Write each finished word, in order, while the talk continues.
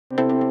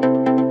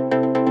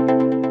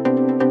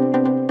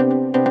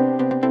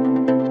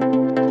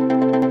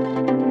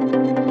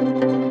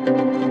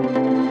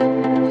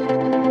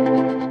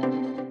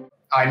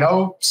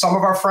know some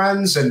of our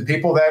friends and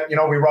people that,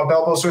 we rub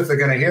elbows with are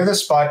going to hear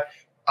this, but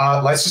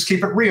let's just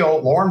keep it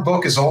real. Lauren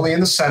Book is only in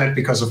the Senate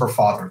because of her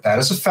father. That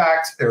is a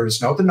fact. There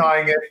is no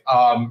denying it.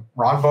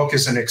 Ron Book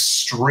is an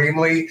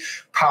extremely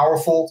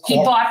powerful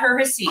bought her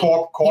a seat.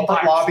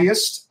 Corporate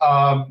lobbyist.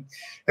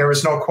 There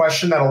is no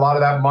question that a lot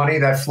of that money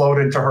that flowed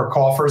into her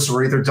coffers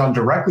were either done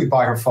directly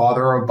by her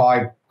father or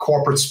by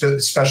corporate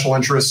special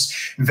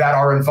interests that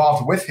are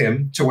involved with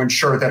him to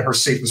ensure that her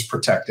seat was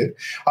protected.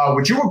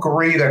 Would you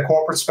agree that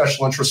corporate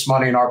special interest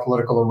money in our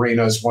political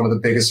arena is one of the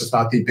biggest, if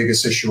not the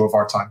biggest issue of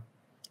our time?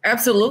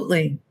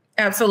 Absolutely.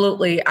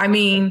 Absolutely. I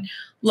mean,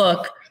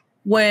 look,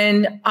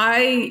 when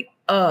I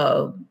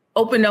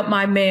open up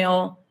my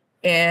mail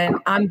and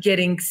I'm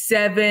getting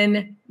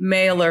 7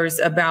 mailers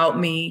about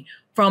me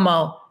from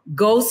a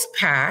ghost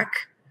pack.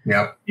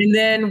 Yep. And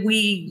then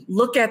we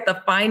look at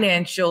the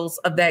financials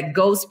of that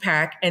ghost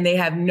pack and they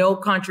have no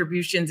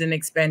contributions and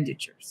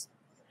expenditures.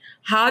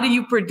 How do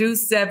you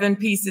produce 7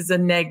 pieces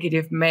of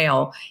negative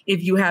mail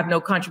if you have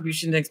no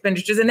contributions and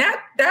expenditures? And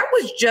that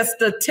was just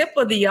the tip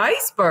of the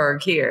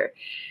iceberg here.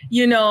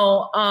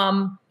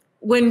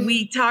 When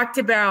we talked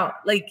about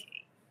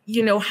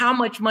how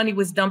much money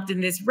was dumped in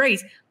this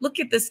race, look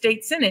at the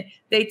state Senate.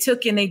 They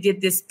took and they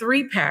did this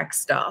 3-pack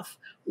stuff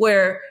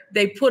where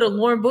they put a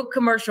Lauren Book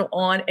commercial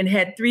on and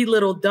had 3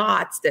 little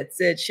dots that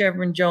said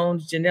Chevron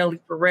Jones, Janelle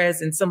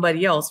Perez, and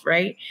somebody else,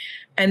 right?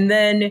 And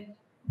then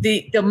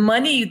the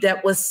money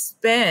that was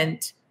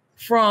spent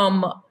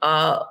from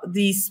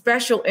these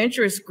special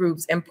interest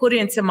groups and put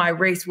into my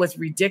race was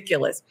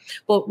ridiculous.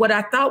 But what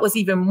I thought was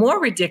even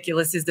more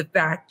ridiculous is the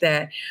fact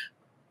that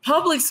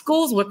public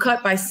schools were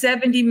cut by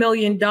 $70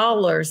 million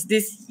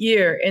this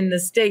year in the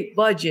state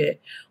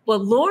budget.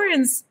 But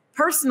Lauren's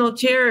personal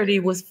charity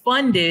was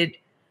funded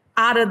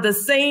out of the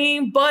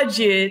same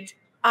budget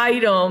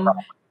item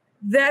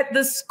that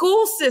the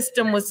school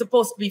system was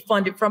supposed to be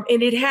funded from.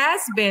 And it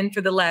has been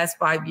for the last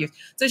 5 years.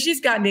 So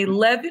she's gotten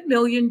 $11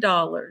 million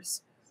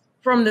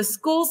from the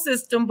school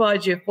system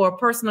budget for a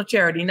personal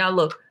charity. Now,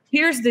 look,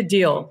 here's the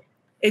deal.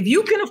 If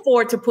you can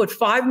afford to put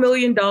 $5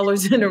 million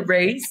in a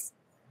race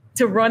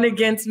to run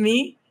against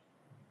me,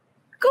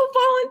 go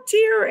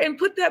volunteer and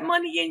put that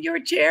money in your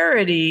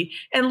charity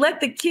and let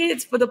the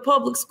kids for the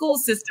public school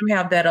system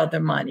have that other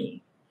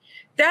money.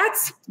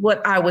 That's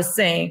what I was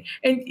saying.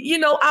 And,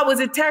 I was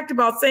attacked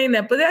about saying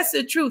that, but that's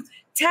the truth.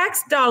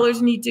 Tax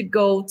dollars need to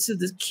go to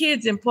the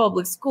kids in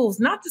public schools,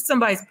 not to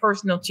somebody's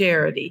personal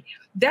charity.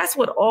 That's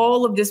what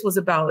all of this was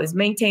about, is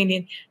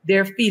maintaining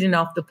their feeding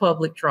off the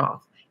public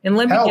trough. And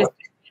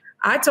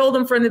I told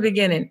them from the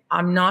beginning,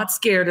 I'm not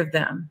scared of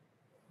them.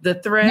 The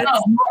threats.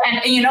 No,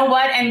 and you know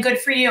what? And good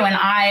for you. And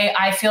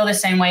I feel the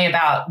same way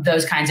about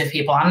those kinds of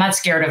people. I'm not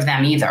scared of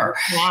them either.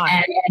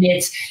 And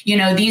it's,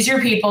 these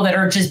are people that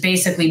are just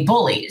basically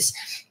bullies.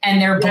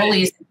 And they're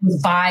bullies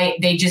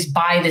they just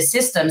buy the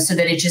system so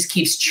that it just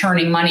keeps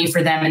churning money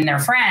for them and their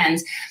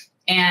friends.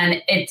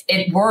 And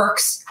it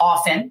works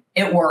often.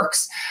 It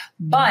works.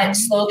 But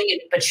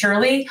slowly but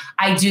surely,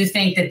 I do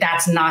think that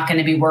that's not going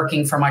to be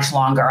working for much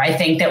longer. I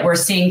think that we're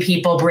seeing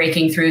people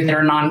breaking through that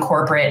are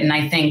non-corporate. And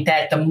I think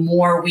that the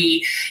more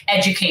we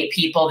educate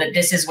people that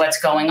this is what's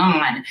going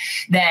on,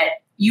 that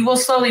you will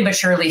slowly but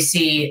surely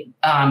see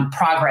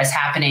progress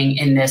happening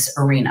in this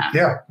arena.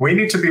 Yeah, we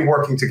need to be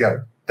working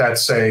together.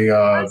 That's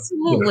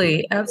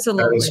absolutely. That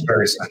is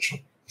very essential.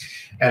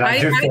 And I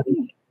do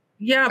think,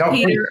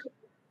 Peter.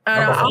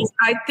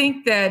 I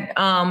think that,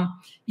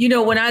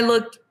 when I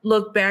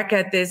look back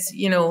at this,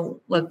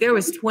 look, there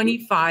was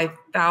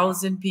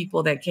 25,000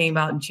 people that came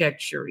out and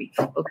checked Sharif.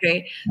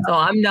 Okay. So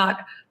I'm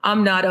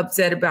not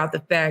upset about the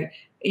fact,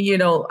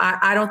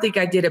 I don't think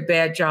I did a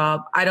bad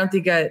job. I don't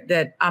think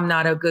that I'm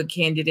not a good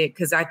candidate,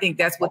 because I think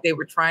that's what they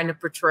were trying to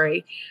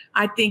portray.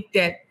 I think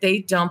that they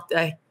dumped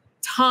a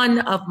ton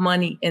of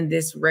money in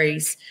this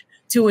race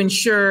to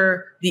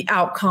ensure the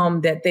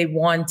outcome that they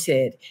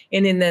wanted.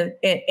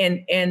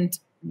 And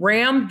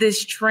rammed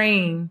this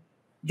train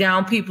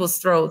down people's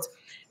throats.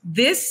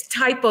 This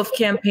type of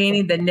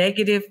campaigning, the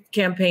negative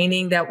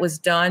campaigning that was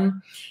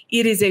done,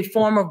 it is a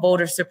form of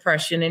voter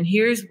suppression. And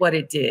here's what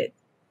it did.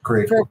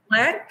 Great. For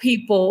Black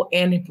people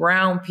and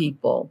brown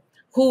people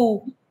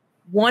who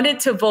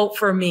wanted to vote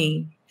for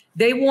me,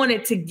 they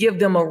wanted to give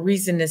them a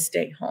reason to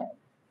stay home.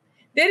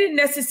 They didn't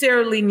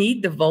necessarily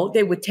need the vote.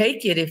 They would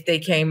take it if they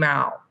came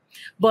out.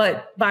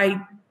 But by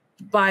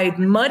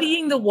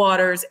muddying the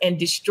waters and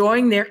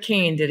destroying their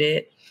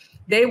candidate,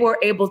 they were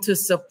able to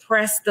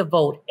suppress the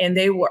vote, and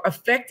they were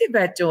effective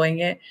at doing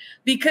it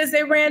because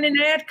they ran an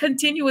ad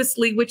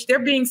continuously, which they're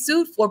being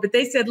sued for. But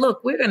they said,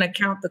 look, we're going to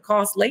count the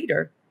cost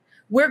later.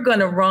 We're going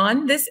to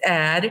run this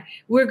ad.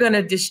 We're going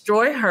to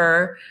destroy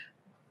her,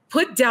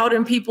 put doubt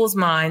in people's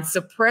minds,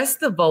 suppress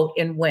the vote,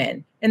 and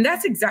win. And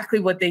that's exactly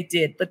what they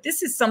did. But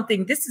this is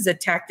a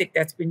tactic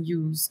that's been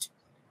used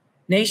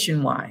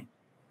nationwide.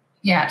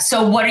 Yeah.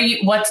 So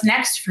what's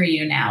next for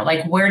you now?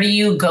 Like, where do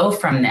you go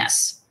from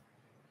this?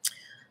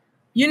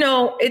 You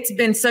know, it's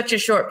been such a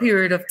short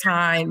period of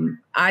time.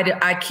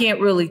 I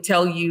can't really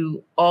tell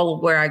you all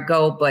of where I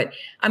go, but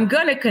I'm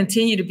going to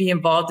continue to be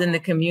involved in the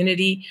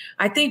community.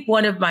 I think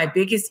one of my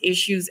biggest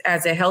issues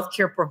as a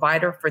healthcare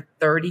provider for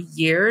 30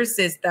 years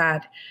is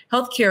that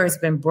healthcare has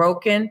been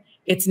broken.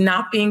 It's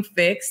not being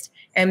fixed.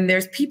 And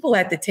there's people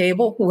at the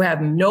table who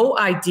have no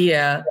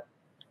idea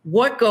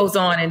what goes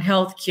on in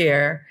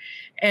healthcare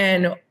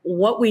and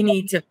what we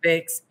need to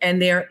fix.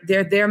 And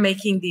they're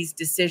making these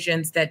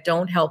decisions that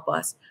don't help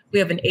us. We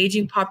have an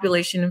aging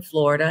population in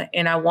Florida,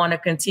 and I want to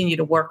continue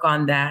to work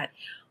on that.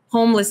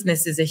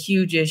 Homelessness is a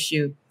huge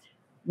issue.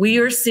 We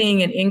are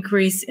seeing an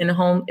increase in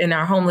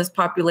our homeless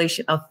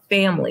population of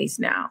families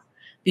now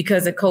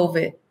because of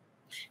COVID.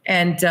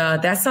 And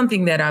that's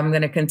something that I'm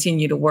going to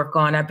continue to work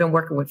on. I've been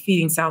working with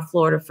Feeding South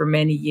Florida for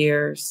many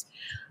years.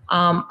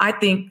 I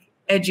think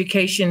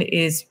education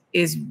is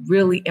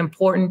really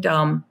important.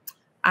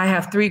 I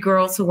have 3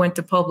 girls who went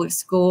to public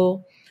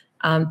school.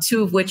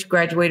 2 of which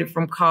graduated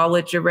from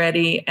college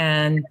already.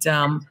 And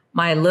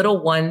my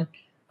little one,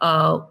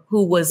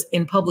 who was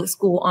in public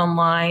school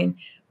online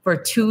for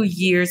 2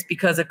 years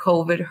because of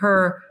COVID,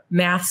 her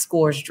math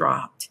scores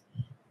dropped.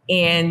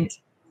 And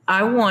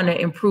I want to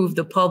improve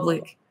the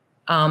public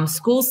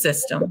school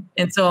system.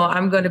 And so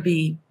I'm going to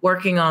be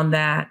working on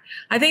that.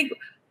 I think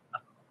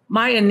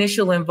my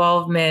initial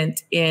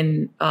involvement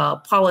in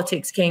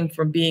politics came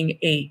from being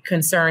a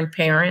concerned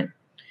parent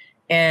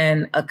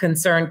and a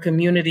concerned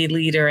community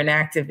leader and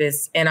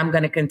activist, and I'm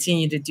going to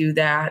continue to do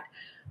that.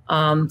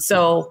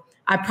 So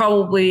I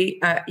probably,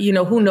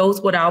 who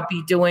knows what I'll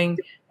be doing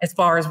as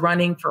far as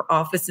running for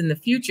office in the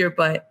future,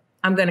 but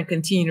I'm going to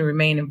continue to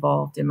remain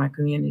involved in my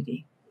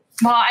community.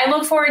 Well, I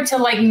look forward to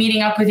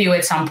meeting up with you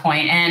at some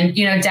point, and,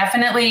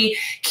 definitely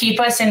keep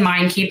us in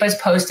mind, keep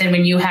us posted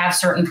when you have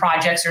certain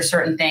projects or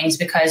certain things,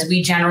 because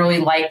we generally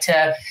like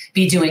to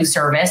be doing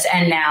service.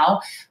 And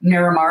now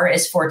Miramar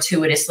is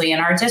fortuitously in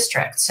our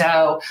district.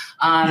 So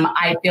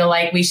I feel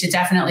like we should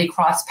definitely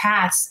cross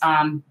paths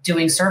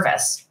doing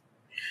service.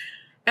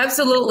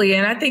 Absolutely.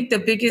 And I think the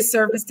biggest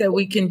service that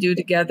we can do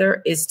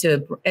together is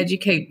to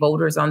educate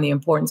voters on the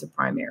importance of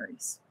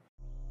primaries.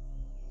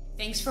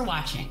 Thanks for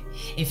watching.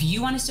 If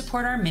you want to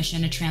support our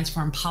mission to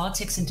transform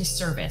politics into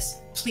service,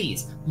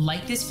 please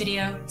like this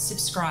video,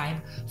 subscribe,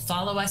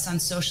 follow us on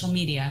social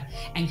media,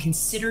 and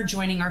consider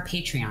joining our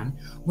Patreon,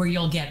 where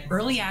you'll get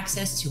early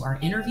access to our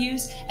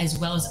interviews as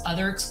well as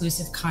other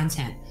exclusive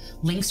content.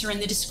 Links are in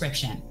the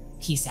description.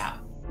 Peace out.